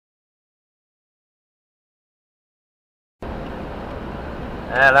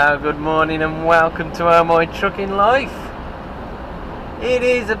Hello, good morning and welcome to my trucking life. It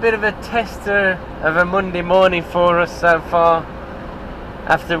is a bit of a tester of a Monday morning for us so far,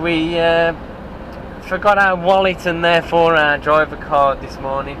 after we forgot our wallet and therefore our driver card this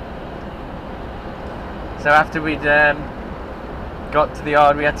morning. So after we'd got to the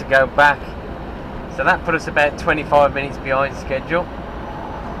yard, we had to go back, so that put us about 25 minutes behind schedule,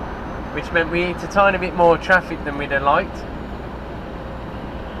 which meant we hit a tiny bit more traffic than we'd have liked.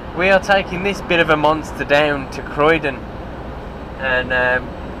 We are taking this bit of a monster down to Croydon, and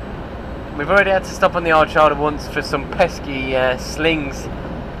we've already had to stop on the hard shoulder once for some pesky slings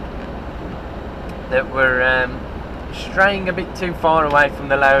that were straying a bit too far away from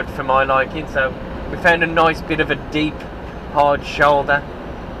the load for my liking, so we found a nice bit of a deep hard shoulder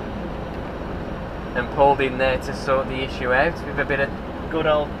and pulled in there to sort the issue out with a bit of good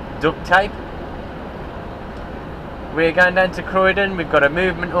old duct tape. We're going down to Croydon, we've got a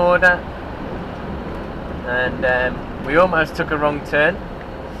movement order, and we almost took a wrong turn,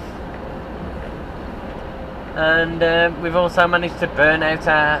 and we've also managed to burn out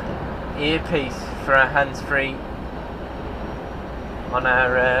our earpiece for our hands-free on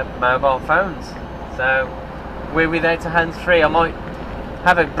our mobile phones. So we're without a hands-free. I might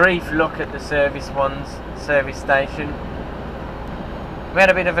have a brief look at the service station. We had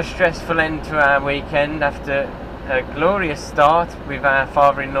a bit of a stressful end to our weekend after a glorious start with our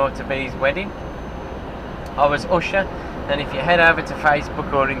father-in-law-to-be's wedding. I was usher, and if you head over to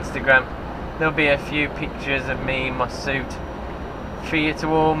Facebook or Instagram, there'll be a few pictures of me in my suit for you to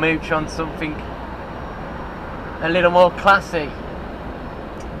all mooch on something a little more classy.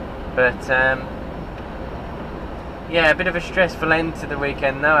 But yeah, a bit of a stressful end to the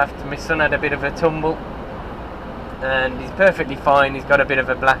weekend though, after my son had a bit of a tumble, and he's perfectly fine. He's got a bit of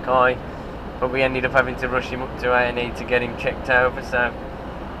a black eye, but we ended up having to rush him up to A&E to get him checked over, so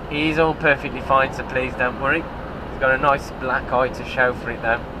he's all perfectly fine, so please don't worry. He's got a nice black eye to show for it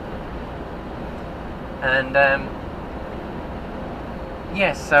though. And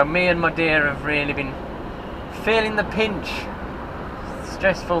yes, so me and my dear have really been feeling the pinch.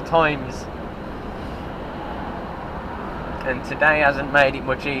 Stressful times, and today hasn't made it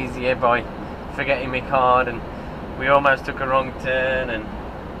much easier by forgetting my card, and we almost took a wrong turn, and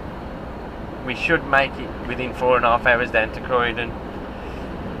we should make it within 4.5 hours down to Croydon,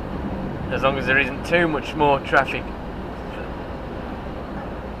 as long as there isn't too much more traffic.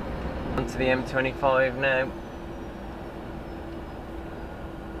 Onto the M25 now.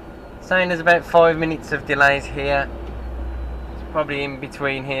 Saying there's about 5 minutes of delays here. It's probably in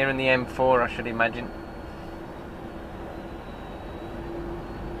between here and the M4, I should imagine.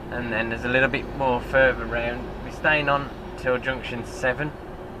 And then there's a little bit more further round. We're staying on till junction 7.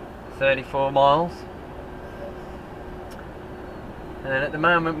 34 miles, and at the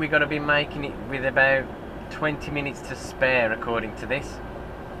moment we've got to be making it with about 20 minutes to spare according to this,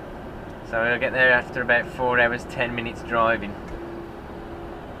 so we'll get there after about 4 hours 10 minutes driving,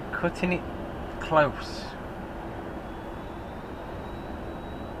 cutting it close.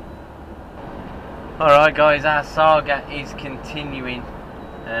 Alright guys, our saga is continuing,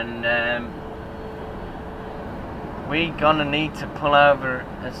 and we're gonna need to pull over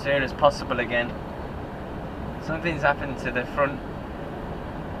as soon as possible again. Something's happened to the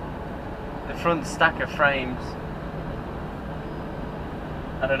front stack of frames.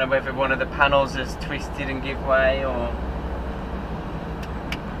 I don't know whether one of the panels has twisted and give way, or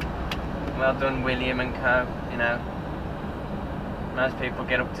well done William and co. You know, most people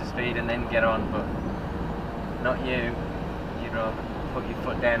get up to speed and then get on, but not you. You'd rather put your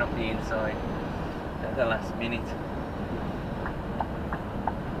foot down up the inside at the last minute.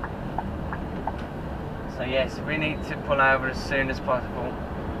 So yes, we need to pull over as soon as possible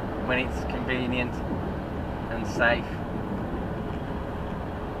when it's convenient and safe.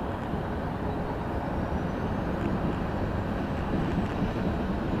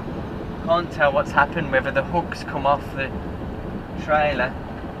 Can't tell what's happened, whether the hook's come off the trailer,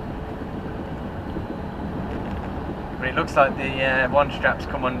 but it looks like the one strap's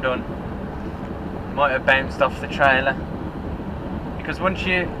come undone. Might have bounced off the trailer, because once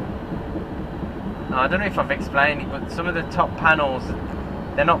you, I don't know if I've explained it, but some of the top panels,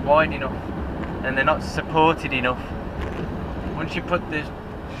 they're not wide enough and they're not supported enough. Once you put the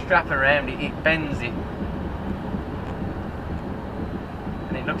strap around it, it bends it,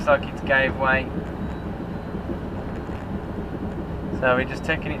 and it looks like it's gave way. So we're just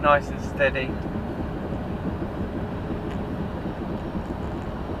taking it nice and steady.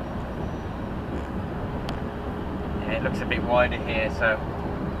 Yeah, it looks a bit wider here, so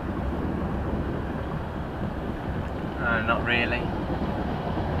not really.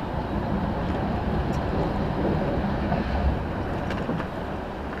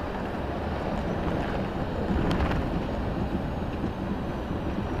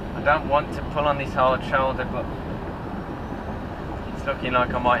 I don't want to pull on this hard shoulder, but it's looking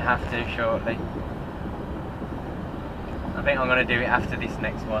like I might have to shortly. I think I'm going to do it after this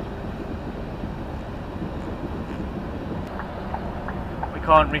next one. We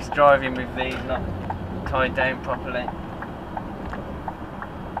can't risk driving with these not tied down properly.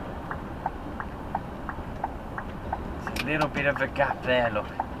 There's a little bit of a gap there, look.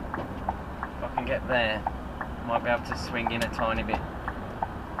 If I can get there, I might be able to swing in a tiny bit.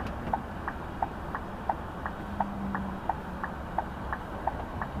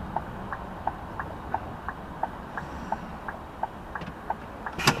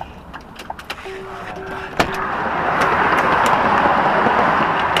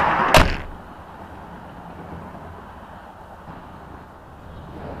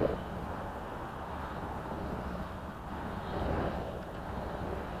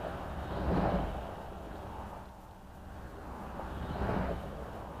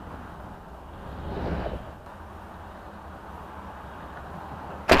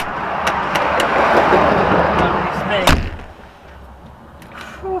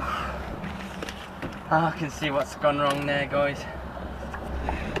 Oh, I can see what's gone wrong there, guys.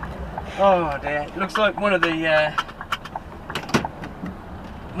 Oh dear, it looks like one of the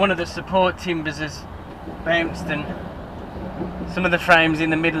support timbers has bounced and some of the frames in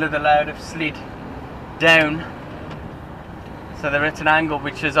the middle of the load have slid down, so they're at an angle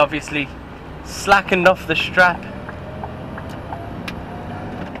which has obviously slackened off the strap.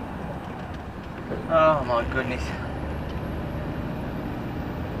 Oh my goodness.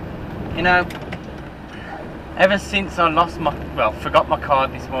 You know, ever since I forgot my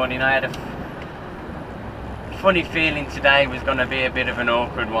card this morning, I had a funny feeling today was going to be a bit of an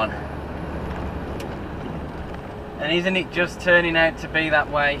awkward one. And isn't it just turning out to be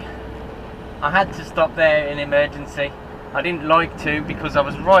that way? I had to stop there in emergency. I didn't like to because I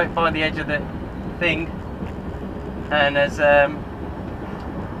was right by the edge of the thing, and as a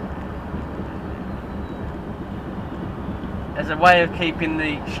way of keeping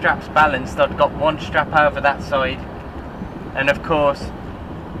the straps balanced, I'd got one strap over that side, and of course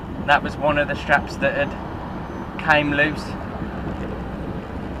that was one of the straps that had came loose.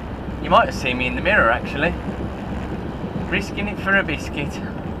 You might have seen me in the mirror actually, risking it for a biscuit.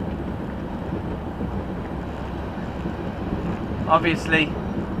 Obviously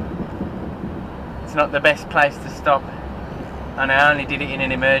it's not the best place to stop, and I only did it in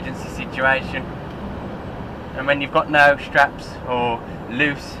an emergency situation. And when you've got no straps or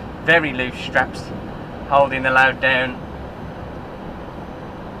loose, very loose straps holding the load down,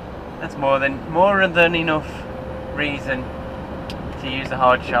 that's more than enough reason to use a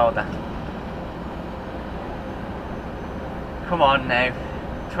hard shoulder. Come on now,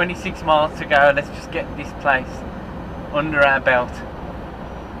 26 miles to go, let's just get this place under our belt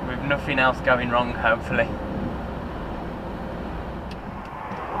with nothing else going wrong, hopefully.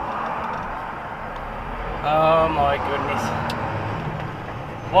 Oh my goodness.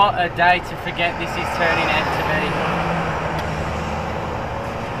 What a day to forget this is turning out to be.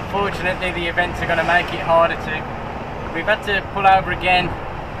 Fortunately the events are going to make it harder to. We've had to pull over again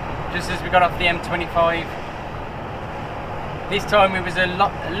just as we got off the M25. This time it was a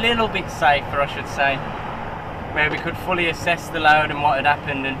little bit safer, I should say, where we could fully assess the load and what had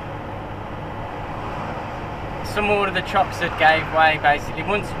happened, and some more of the chocks had gave way basically.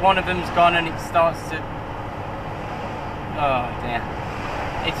 Once one of them's gone and it starts to... Oh dear,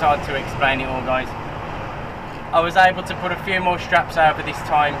 it's hard to explain it all, guys. I was able to put a few more straps over this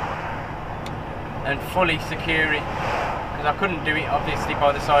time and fully secure it, because I couldn't do it obviously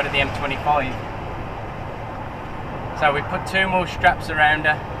by the side of the M25. So we put 2 more straps around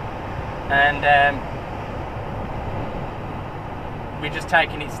her, and we're just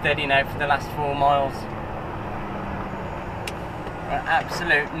taking it steady now for the last 4 miles. An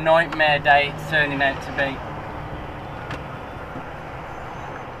absolute nightmare day it's turning out to be.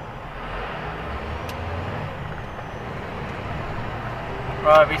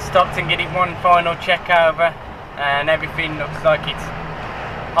 Right, we stopped and getting one final check over, and everything looks like it's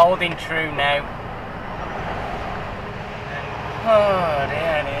holding true now. Oh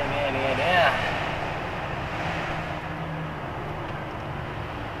dear, dear, dear, dear, dear.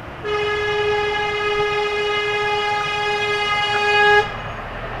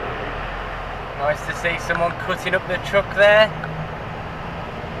 Nice to see someone cutting up the truck there.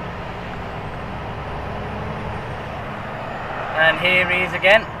 And here he is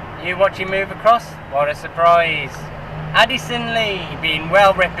again. You watch him move across? What a surprise. Addison Lee being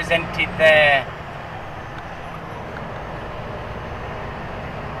well represented there.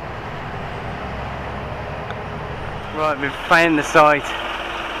 Right, we've found the site.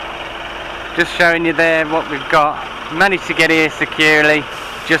 just showing you there what we've got. Managed to get here securely,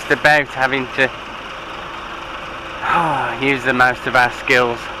 just about having to use the most of our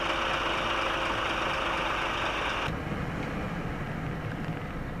skills.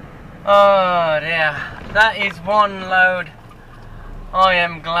 Oh dear, that is one load I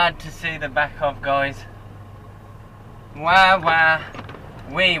am glad to see the back of, guys. Wow,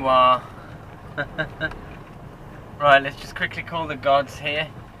 we were. Right, let's just quickly call the gods here.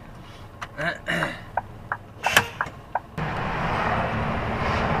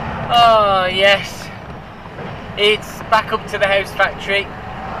 Oh yes, it's back up to the house factory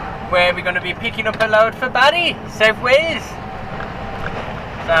where we're going to be picking up a load for Barry, South Wales.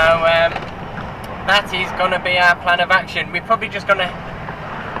 So that is going to be our plan of action. We're probably just going to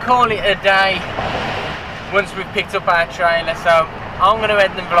call it a day once we've picked up our trailer. So I'm going to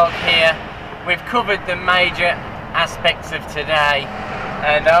end the vlog here. We've covered the major aspects of today,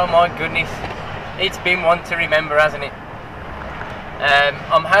 and oh my goodness, it's been one to remember, hasn't it?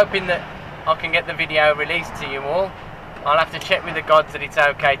 I'm hoping that I can get the video released to you all. I'll have to check with the gods that it's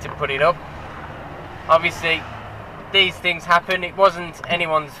okay to put it up. Obviously these things happen. It wasn't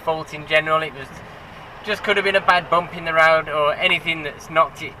anyone's fault in general. It was just could have been a bad bump in the road or anything that's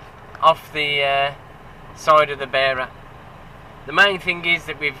knocked it off the side of the bearer. The main thing is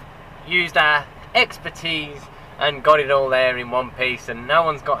that we've used our expertise and got it all there in one piece, and no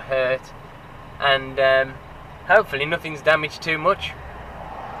one's got hurt, and hopefully nothing's damaged too much.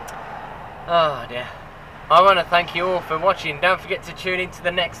 Oh dear. I want to thank you all for watching. Don't forget to tune into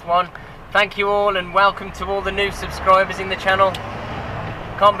the next one. Thank you all, and welcome to all the new subscribers in the channel.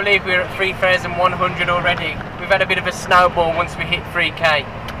 Can't believe we're at 3,100 already. We've had a bit of a snowball once we hit 3k.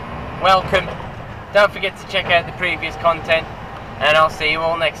 Welcome. Don't forget to check out the previous content, and I'll see you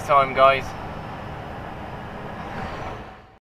all next time, guys.